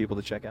you'd like people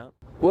to check out?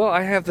 Well,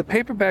 I have the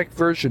paperback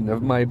version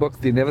of my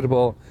book, The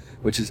Inevitable,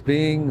 which is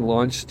being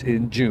launched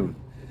in June.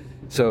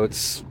 So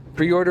it's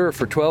pre-order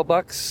for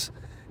 $12.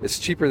 It's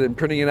cheaper than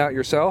printing it out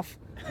yourself.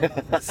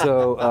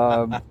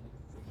 So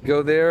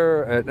go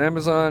there at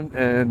Amazon,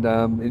 and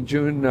in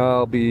June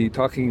I'll be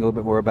talking a little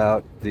bit more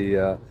about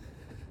the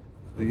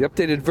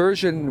updated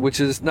version, which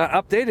is not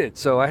updated.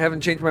 So I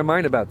haven't changed my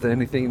mind about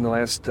anything in the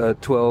last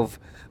 12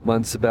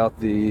 months about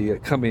the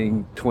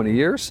coming 20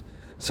 years.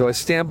 So I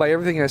stand by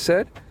everything I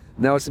said.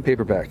 Now it's in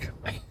paperback.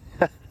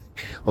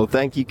 Well,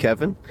 thank you,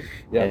 Kevin.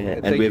 Yeah,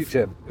 and thank we you, have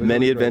Tim.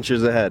 many really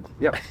adventures ahead.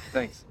 Yeah,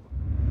 thanks.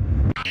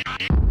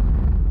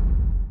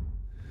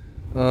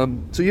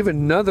 So you have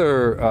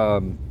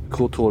another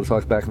cool tool to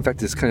talk about. In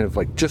fact, it's kind of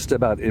like just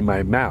about in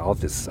my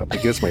mouth. It's up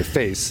against my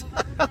face.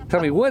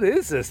 Tell me, what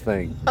is this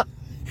thing?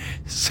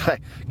 So I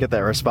get that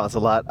response a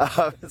lot.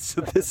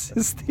 So this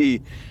is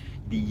the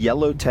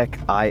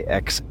Yellowtech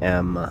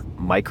IXM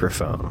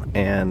microphone,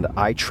 and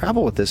I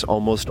travel with this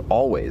almost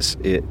always.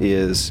 It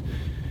is,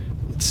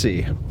 let's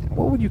see,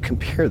 what would you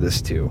compare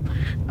this to?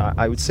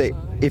 I would say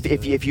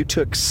if you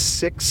took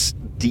 6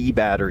 D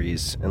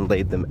batteries and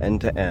laid them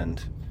end to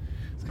end,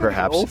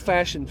 perhaps an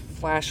old-fashioned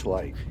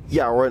flashlight.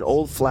 Yeah, or an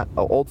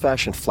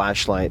old-fashioned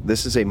flashlight.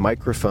 This is a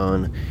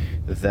microphone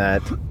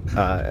that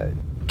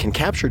can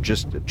capture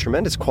just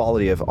tremendous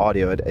quality of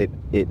audio.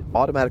 It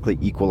automatically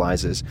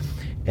equalizes,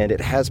 and it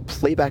has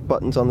playback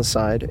buttons on the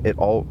side. It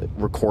all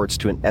records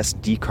to an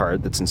SD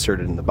card that's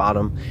inserted in the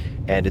bottom,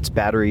 and it's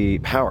battery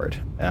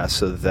powered,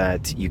 so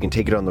that you can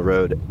take it on the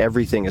road.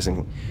 Everything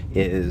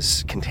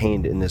is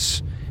contained in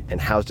this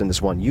and housed in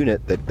this one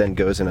unit that then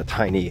goes in a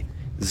tiny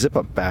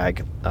zip-up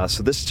bag.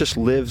 So this just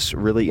lives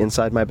really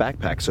inside my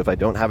backpack. So if I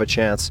don't have a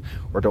chance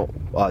or don't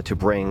to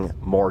bring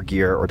more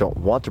gear or don't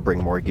want to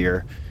bring more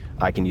gear,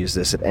 I can use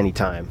this at any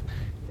time,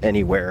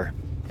 anywhere,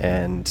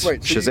 and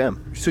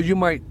Shazam. So you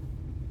might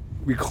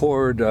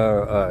record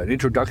an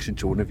introduction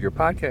to one of your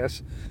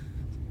podcasts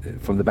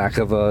from the back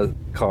of a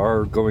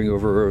car going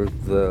over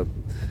the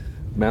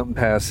mountain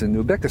pass in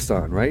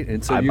Uzbekistan, right?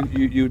 And so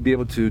you'd be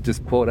able to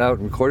just pull it out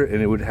and record it,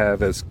 and it would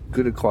have as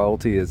good a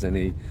quality as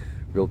any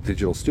real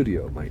digital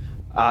studio might.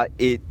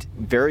 It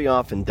very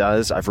often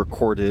does. I've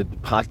recorded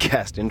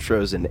podcast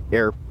intros in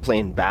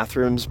airplane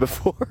bathrooms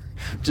before,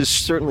 which is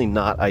certainly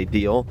not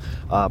ideal,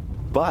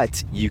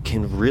 but you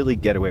can really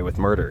get away with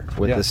murder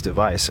with this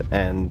device,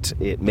 and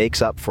it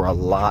makes up for a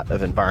lot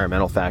of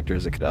environmental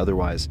factors that could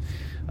otherwise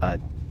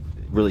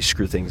really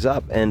screw things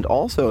up. And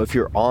also, if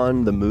you're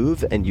on the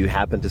move and you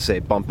happen to, say,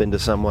 bump into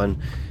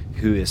someone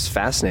who is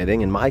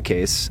fascinating, in my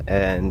case,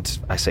 and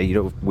I say,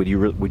 would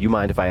you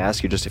mind if I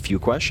ask you just a few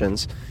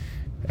questions,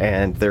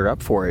 and they're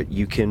up for it,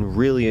 you can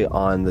really,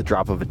 on the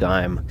drop of a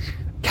dime,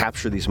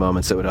 capture these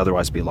moments that would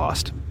otherwise be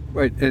lost.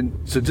 Right, and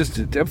so just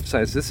to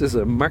emphasize, this is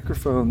a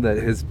microphone that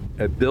has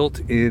a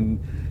built-in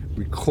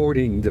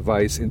recording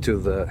device into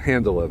the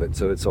handle of it,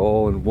 so it's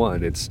all in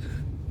one. It's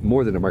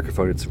more than a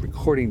microphone, it's a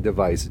recording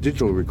device, a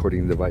digital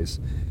recording device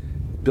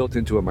built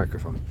into a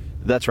microphone.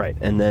 That's right.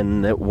 And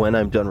then when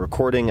I'm done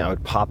recording, I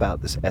would pop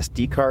out this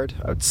SD card.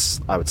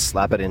 I would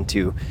slap it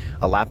into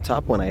a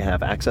laptop when I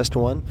have access to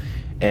one,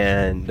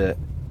 and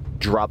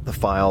drop the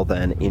file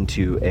then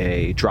into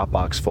a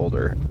Dropbox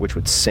folder, which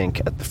would sync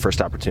at the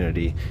first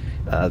opportunity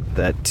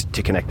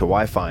to connect to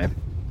Wi-Fi.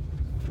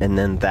 And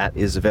then that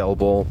is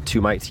available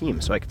to my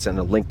team. So I could send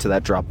a link to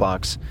that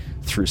Dropbox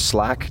through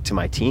Slack to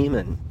my team,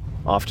 and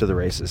off to the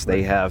races.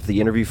 They have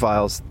the interview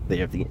files, they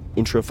have the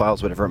intro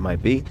files, whatever it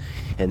might be,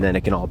 and then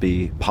it can all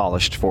be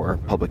polished for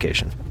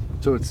publication.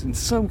 So it's in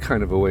some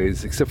kind of a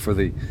ways, except for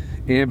the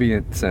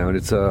ambient sound,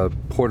 it's a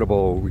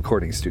portable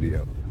recording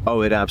studio.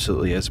 Oh, it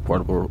absolutely is a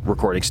portable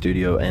recording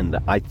studio, and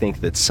I think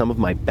that some of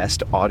my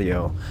best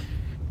audio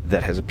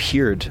that has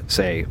appeared,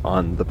 say,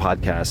 on the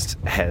podcast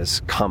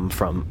has come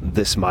from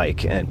this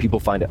mic, and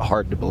people find it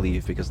hard to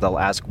believe because they'll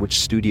ask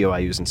which studio I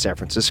use in San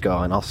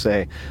Francisco, and I'll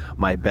say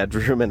my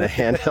bedroom and a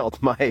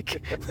handheld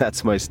mic.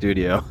 That's my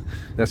studio.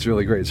 That's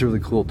really great. It's a really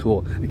cool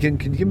tool. Again,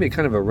 can you give me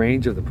kind of a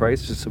range of the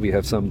price just so we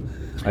have some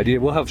idea?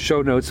 We'll have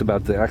show notes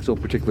about the actual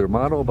particular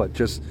model, but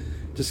just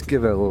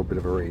give it a little bit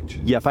of a range.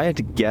 Yeah, if I had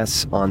to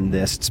guess on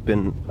this, it's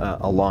been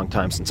a long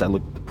time since I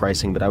looked at the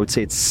pricing, but I would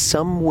say it's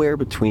somewhere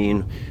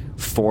between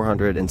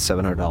 $400 and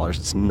 $700.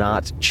 It's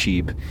not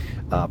cheap,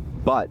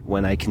 but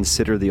when I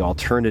consider the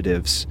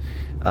alternatives,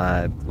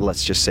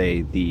 let's just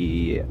say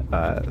the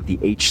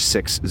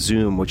H6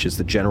 Zoom, which is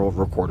the general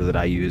recorder that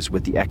I use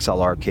with the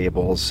XLR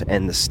cables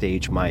and the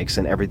stage mics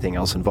and everything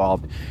else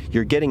involved,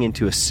 you're getting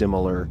into a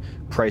similar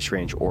price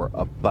range or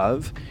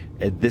above.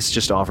 This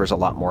just offers a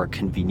lot more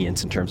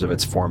convenience in terms of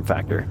its form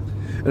factor.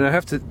 And I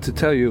have to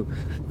tell you,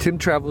 Tim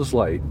travels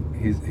light.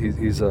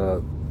 He's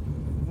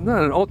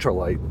not an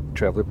ultra-light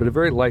traveler, but a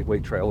very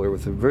lightweight traveler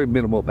with very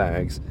minimal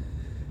bags.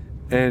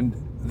 And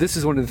this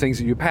is one of the things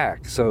that you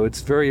pack. So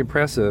it's very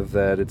impressive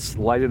that it's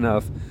light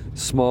enough,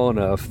 small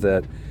enough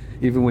that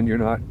even when you're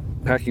not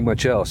packing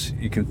much else,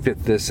 you can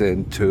fit this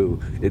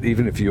into it,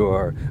 even if you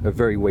are a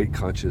very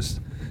weight-conscious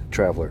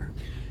traveler.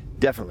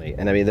 Definitely.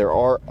 And I mean, there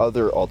are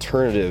other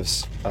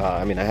alternatives.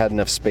 I had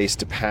enough space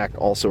to pack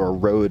also a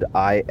Rode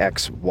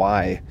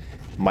IXY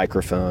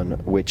microphone,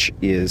 which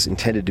is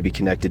intended to be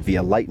connected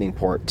via Lightning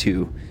port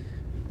to,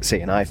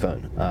 say, an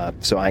iPhone.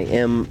 So I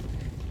am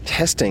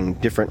testing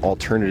different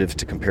alternatives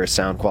to compare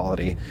sound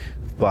quality,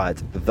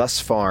 but thus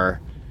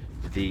far,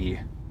 the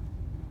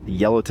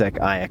Yellowtech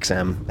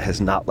IXM has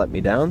not let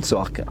me down, so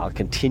I'll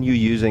continue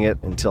using it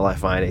until I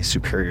find a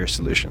superior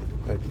solution.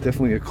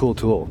 Definitely a cool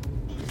tool.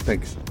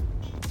 Thanks.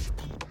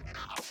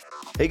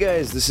 Hey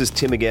guys, this is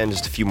Tim again.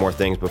 Just a few more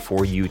things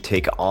before you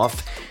take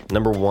off.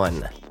 Number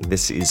one,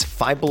 this is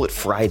 5 Bullet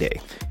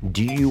Friday.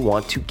 Do you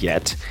want to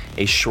get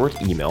a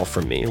short email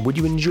from me? Would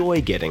you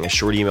enjoy getting a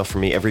short email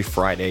from me every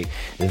Friday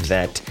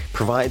that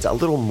provides a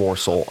little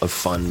morsel of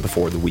fun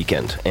before the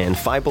weekend? And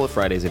 5 Bullet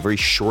Friday is a very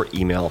short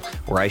email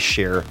where I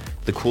share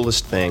the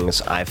coolest things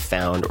I've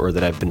found or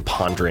that I've been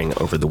pondering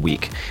over the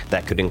week.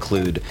 That could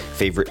include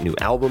favorite new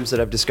albums that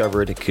I've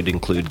discovered. It could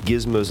include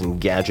gizmos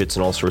and gadgets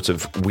and all sorts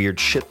of weird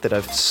shit that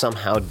I've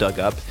somehow dug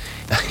up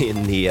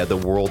in the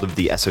world of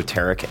the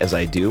esoteric as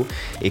I do. you.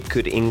 It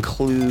could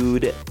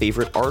include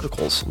favorite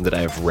articles that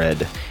I've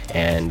read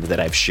and that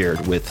I've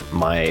shared with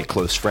my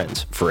close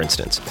friends, for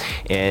instance.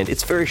 And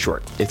it's very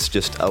short. It's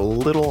just a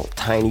little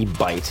tiny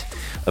bite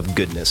of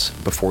goodness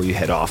before you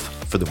head off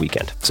for the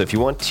weekend. So if you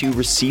want to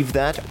receive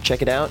that,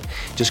 check it out.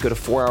 Just go to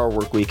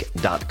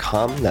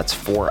 4hourworkweek.com. That's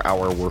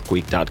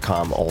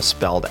 4hourworkweek.com, all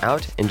spelled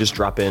out, and just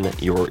drop in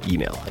your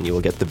email and you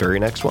will get the very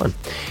next one.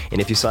 And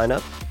if you sign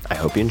up, I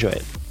hope you enjoy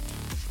it.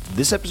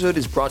 This episode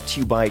is brought to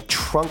you by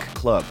Trunk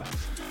Club.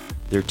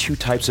 There are two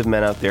types of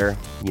men out there.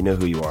 You know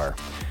who you are.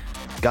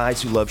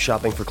 Guys who love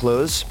shopping for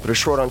clothes but are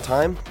short on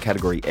time,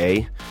 category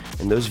A.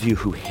 And those of you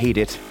who hate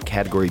it,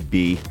 category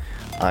B.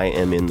 I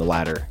am in the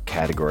latter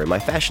category. My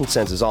fashion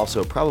sense is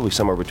also probably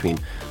somewhere between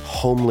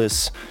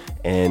homeless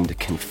and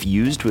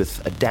confused,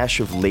 with a dash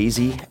of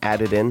lazy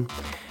added in.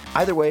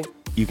 Either way,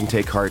 you can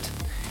take heart.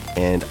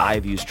 And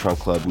I've used Trunk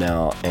Club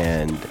now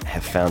and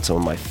have found some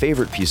of my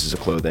favorite pieces of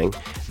clothing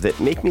that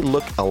make me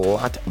look a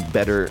lot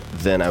better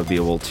than I would be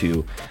able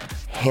to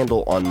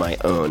handle on my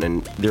own.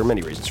 And there are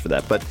many reasons for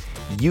that. But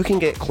you can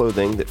get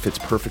clothing that fits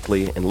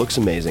perfectly and looks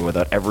amazing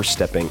without ever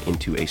stepping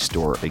into a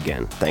store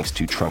again, thanks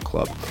to Trunk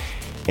Club.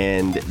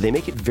 And they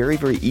make it very,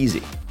 very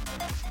easy.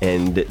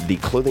 And the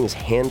clothing is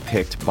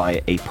handpicked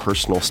by a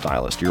personal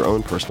stylist, your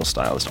own personal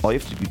stylist. All you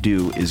have to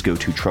do is go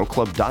to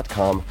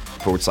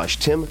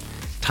trunkclub.com/Tim,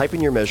 type in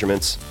your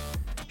measurements,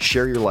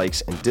 share your likes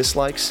and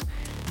dislikes.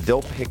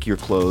 They'll pick your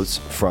clothes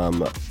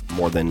from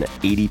more than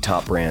 80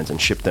 top brands and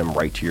ship them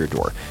right to your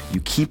door.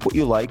 You keep what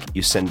you like,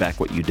 you send back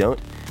what you don't.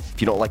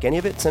 If you don't like any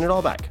of it, send it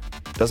all back.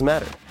 Doesn't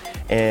matter.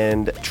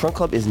 And Trunk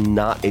Club is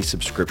not a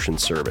subscription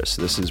service.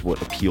 This is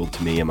what appealed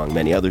to me among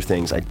many other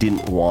things. I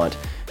didn't want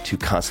to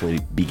constantly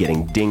be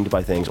getting dinged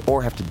by things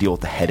or have to deal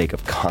with the headache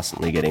of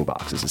constantly getting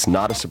boxes. It's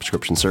not a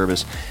subscription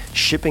service.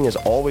 Shipping is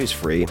always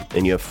free,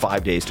 and you have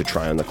 5 days to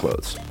try on the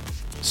clothes.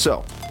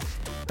 So,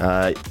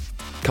 a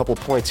couple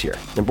points here.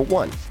 Number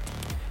one,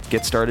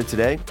 get started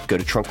today. Go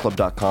to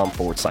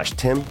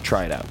trunkclub.com/Tim.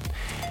 Try it out.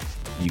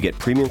 You get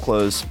premium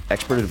clothes,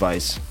 expert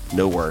advice,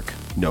 no work,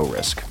 no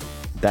risk.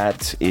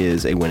 That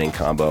is a winning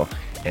combo,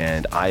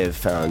 and I have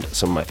found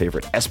some of my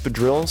favorite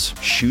espadrilles,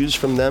 shoes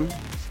from them,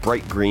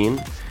 bright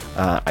green.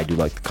 I do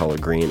like the color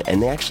green,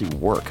 and they actually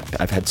work.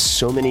 I've had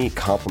so many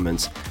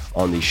compliments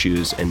on these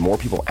shoes, and more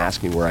people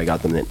ask me where I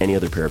got them than any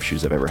other pair of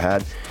shoes I've ever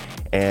had.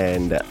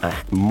 And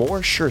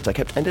more shirts. I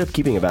ended up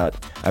keeping about,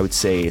 I would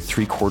say,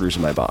 3/4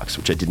 of my box,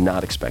 which I did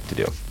not expect to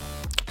do.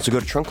 So go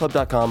to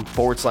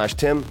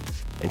trunkclub.com/Tim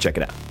and check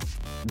it out.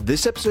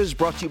 This episode is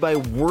brought to you by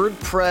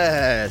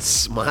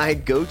WordPress, my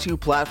go-to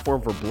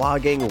platform for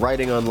blogging,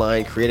 writing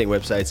online, creating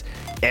websites,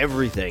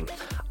 everything.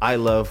 I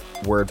love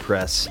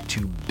WordPress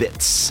to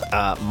bits.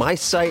 My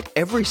site,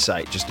 every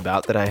site just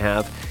about that I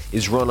have,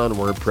 is run on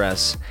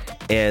WordPress,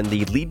 and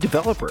the lead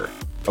developer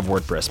of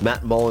WordPress,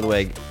 Matt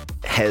Mullenweg,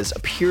 has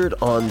appeared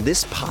on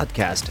this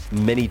podcast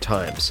many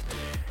times.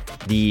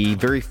 The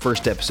very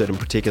first episode in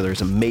particular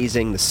is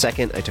amazing. The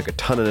second, I took a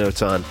ton of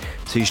notes on,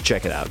 so you should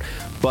check it out.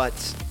 But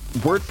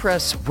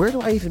WordPress, where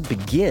do I even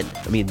begin?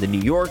 I mean, The New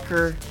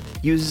Yorker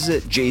uses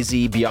it,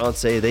 Jay-Z,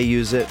 Beyonce, they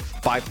use it,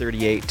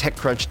 538,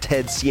 TechCrunch,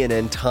 TED,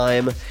 CNN,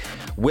 Time.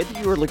 Whether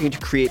you are looking to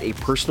create a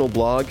personal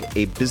blog,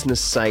 a business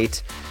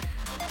site,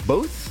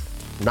 both,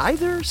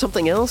 neither,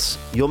 something else,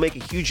 you'll make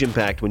a huge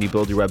impact when you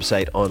build your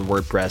website on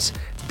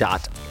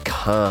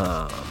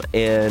WordPress.com.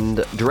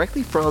 And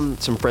directly from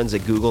some friends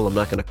at Google, I'm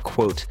not going to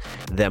quote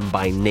them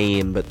by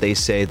name, but they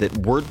say that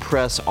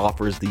WordPress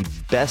offers the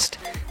best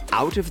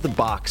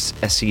out-of-the-box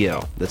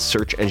SEO, that's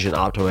search engine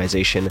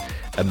optimization,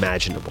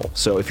 imaginable.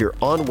 So if you're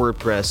on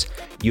WordPress,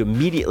 you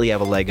immediately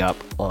have a leg up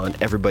on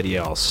everybody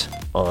else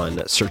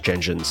on search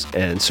engines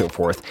and so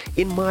forth.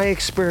 In my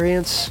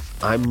experience,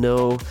 I'm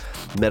no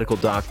medical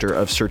doctor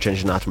of search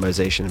engine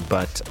optimization,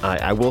 but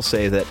I will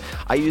say that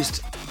I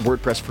used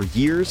WordPress for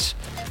years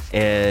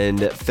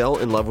and fell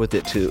in love with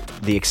it to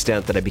the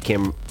extent that I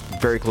became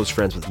very close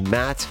friends with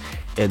Matt,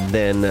 and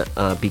then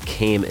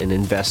became an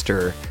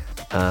investor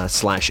 /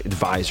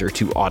 advisor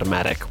to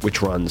Automatic,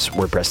 which runs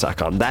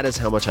WordPress.com. That is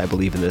how much I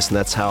believe in this, and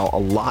that's how a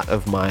lot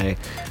of my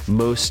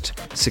most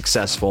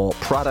successful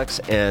products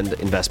and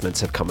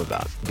investments have come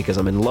about, because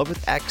I'm in love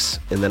with X,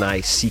 and then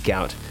I seek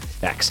out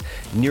X.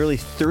 Nearly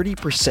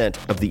 30%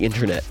 of the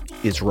internet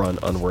is run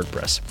on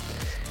WordPress.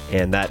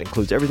 And that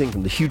includes everything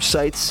from the huge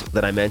sites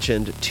that I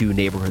mentioned to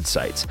neighborhood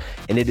sites.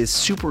 And it is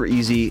super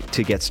easy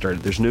to get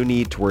started. There's no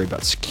need to worry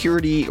about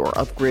security or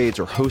upgrades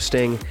or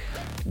hosting.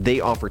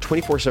 They offer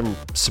 24/7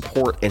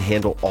 support and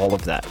handle all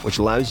of that, which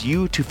allows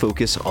you to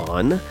focus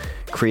on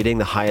creating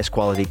the highest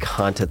quality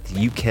content that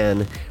you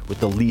can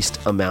with the least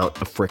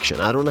amount of friction.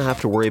 I don't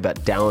have to worry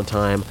about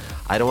downtime.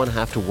 I don't want to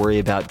have to worry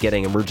about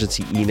getting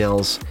emergency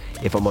emails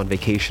if I'm on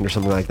vacation or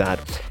something like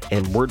that.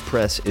 And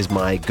WordPress is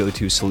my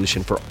go-to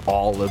solution for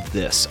all of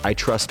this. I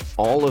trust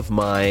all of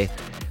my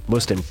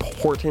most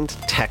important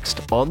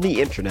text on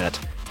the internet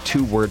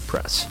to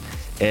WordPress.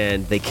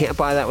 And they can't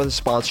buy that with a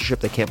sponsorship.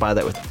 They can't buy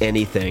that with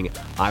anything.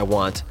 I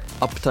want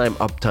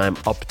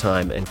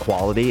uptime, and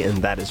quality, and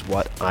that is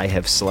what I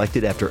have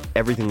selected after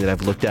everything that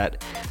I've looked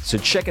at. So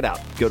check it out.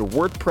 Go to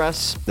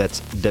WordPress,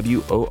 that's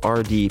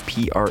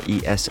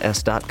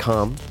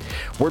WordPress.com,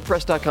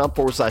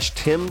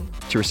 WordPress.com/Tim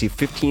to receive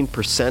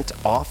 15%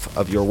 off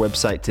of your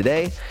website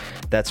today.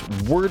 That's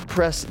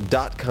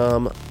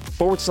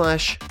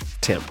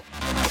WordPress.com/Tim.